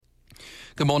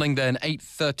Good morning then,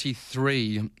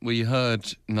 8:33. We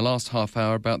heard in the last half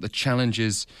hour about the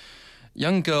challenges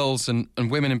young girls and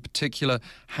women in particular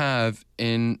have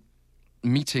in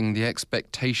meeting the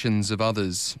expectations of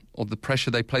others or the pressure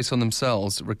they place on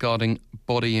themselves regarding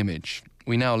body image.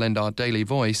 We now lend our daily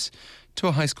voice to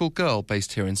a high school girl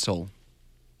based here in Seoul.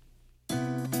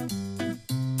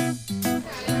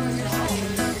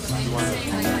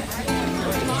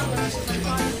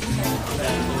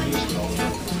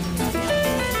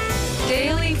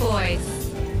 Daily Voice.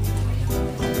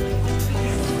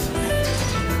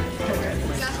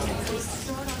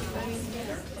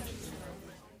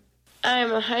 I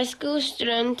am a high school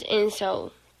student in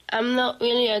Seoul. I'm not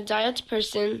really a diet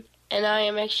person, and I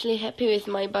am actually happy with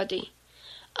my body.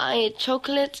 I eat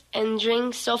chocolate and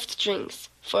drink soft drinks,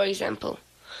 for example.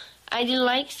 I do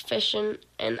like fashion,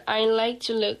 and I like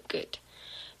to look good.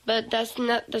 But that's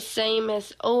not the same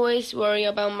as always worry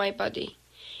about my body.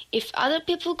 If other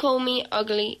people call me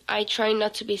ugly, I try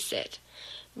not to be sad.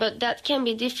 But that can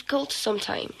be difficult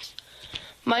sometimes.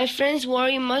 My friends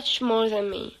worry much more than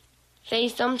me. They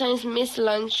sometimes miss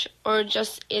lunch or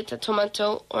just eat a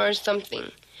tomato or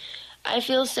something. I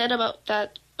feel sad about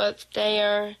that, but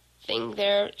they think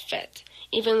they're fat,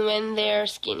 even when they're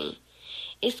skinny.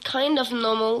 It's kind of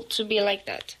normal to be like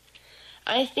that.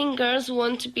 I think girls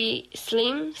want to be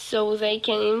slim so they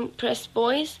can impress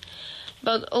boys,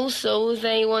 but also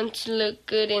they want to look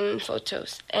good in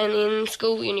photos and in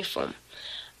school uniform.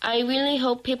 I really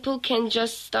hope people can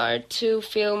just start to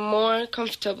feel more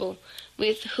comfortable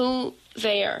with who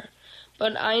they are,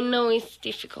 but I know it's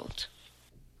difficult.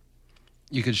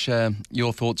 You can share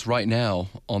your thoughts right now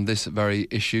on this very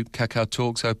issue. Kakao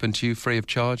Talks open to you free of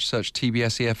charge. Search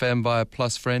TBS EFM via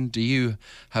Plus Friend. Do you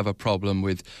have a problem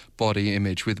with body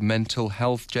image, with mental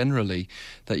health generally,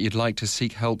 that you'd like to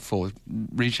seek help for?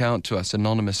 Reach out to us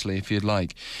anonymously if you'd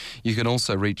like. You can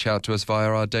also reach out to us via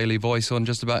our daily voice on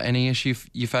just about any issue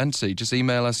you fancy. Just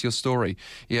email us your story,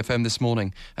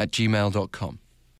 efmthismorning@gmail.com.